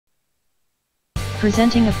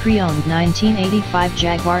Presenting a pre-owned 1985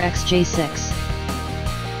 Jaguar XJ6.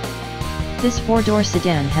 This four-door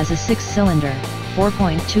sedan has a six-cylinder,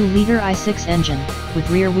 4.2-liter i6 engine, with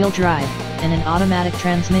rear-wheel drive, and an automatic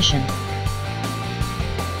transmission.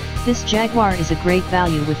 This Jaguar is a great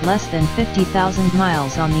value with less than 50,000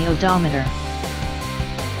 miles on the odometer.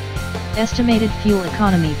 Estimated fuel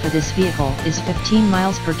economy for this vehicle is 15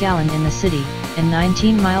 miles per gallon in the city, and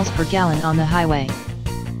 19 miles per gallon on the highway.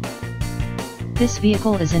 This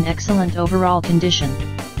vehicle is in excellent overall condition.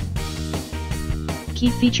 Key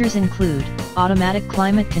features include automatic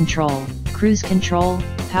climate control, cruise control,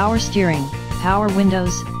 power steering, power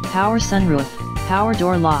windows, power sunroof, power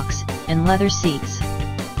door locks, and leather seats.